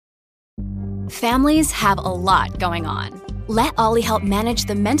Families have a lot going on. Let Ollie help manage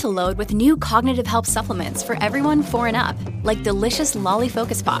the mental load with new cognitive help supplements for everyone 4 and up, like delicious Lolly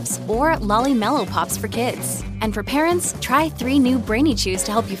Focus Pops or Lolly Mellow Pops for kids. And for parents, try 3 new Brainy Chews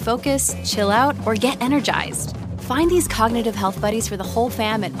to help you focus, chill out, or get energized. Find these cognitive health buddies for the whole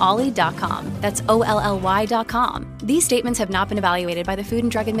fam at ollie.com. That's OLLY.com. These statements have not been evaluated by the Food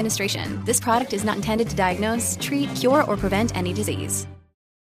and Drug Administration. This product is not intended to diagnose, treat, cure, or prevent any disease.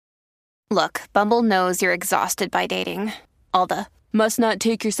 Look, Bumble knows you're exhausted by dating. All the, must not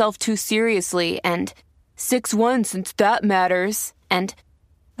take yourself too seriously, and 6'1" since that matters, and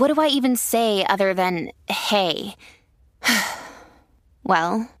what do I even say other than, hey?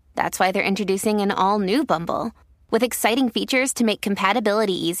 Well, that's why they're introducing an all-new Bumble, with exciting features to make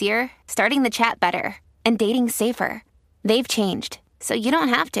compatibility easier, starting the chat better, and dating safer. They've changed, so you don't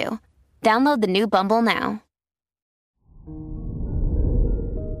have to. Download the new Bumble now.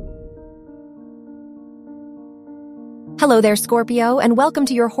 Hello there, Scorpio, and welcome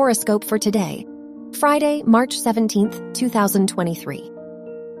to your horoscope for today, Friday, March 17th, 2023.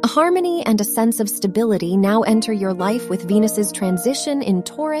 A harmony and a sense of stability now enter your life with Venus's transition in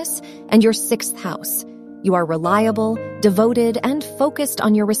Taurus and your 6th house. You are reliable, devoted, and focused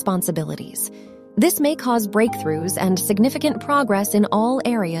on your responsibilities. This may cause breakthroughs and significant progress in all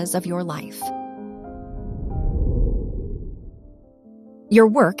areas of your life. Your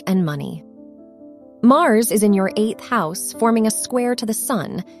work and money. Mars is in your 8th house, forming a square to the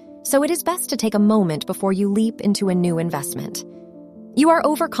sun, so it is best to take a moment before you leap into a new investment. You are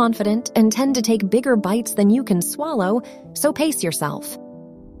overconfident and tend to take bigger bites than you can swallow, so pace yourself.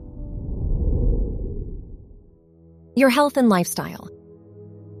 Your health and lifestyle.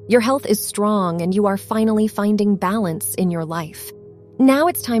 Your health is strong and you are finally finding balance in your life. Now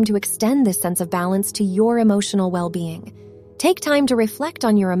it's time to extend this sense of balance to your emotional well-being. Take time to reflect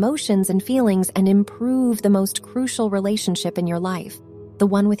on your emotions and feelings and improve the most crucial relationship in your life, the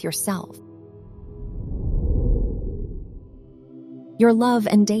one with yourself. Your love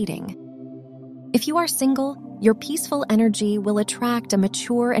and dating. If you are single, your peaceful energy will attract a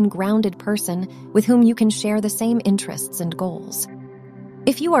mature and grounded person with whom you can share the same interests and goals.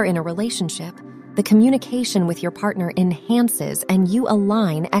 If you are in a relationship, the communication with your partner enhances and you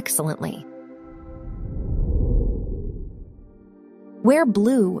align excellently. Wear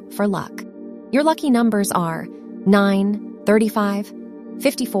blue for luck. Your lucky numbers are 9, 35,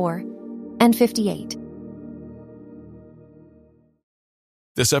 54, and 58.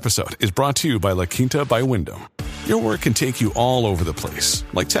 This episode is brought to you by La Quinta by Wyndham. Your work can take you all over the place,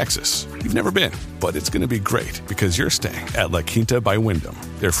 like Texas. You've never been, but it's going to be great because you're staying at La Quinta by Wyndham.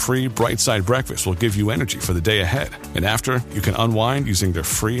 Their free Bright Side breakfast will give you energy for the day ahead. And after, you can unwind using their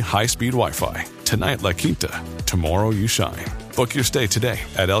free high-speed Wi-Fi. Tonight, La Quinta. Tomorrow, you shine. Book your stay today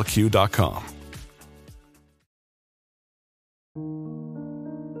at LQ.com.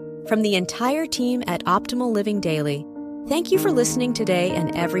 From the entire team at Optimal Living Daily, thank you for listening today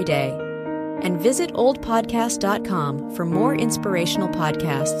and every day. And visit oldpodcast.com for more inspirational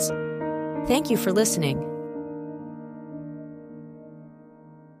podcasts. Thank you for listening.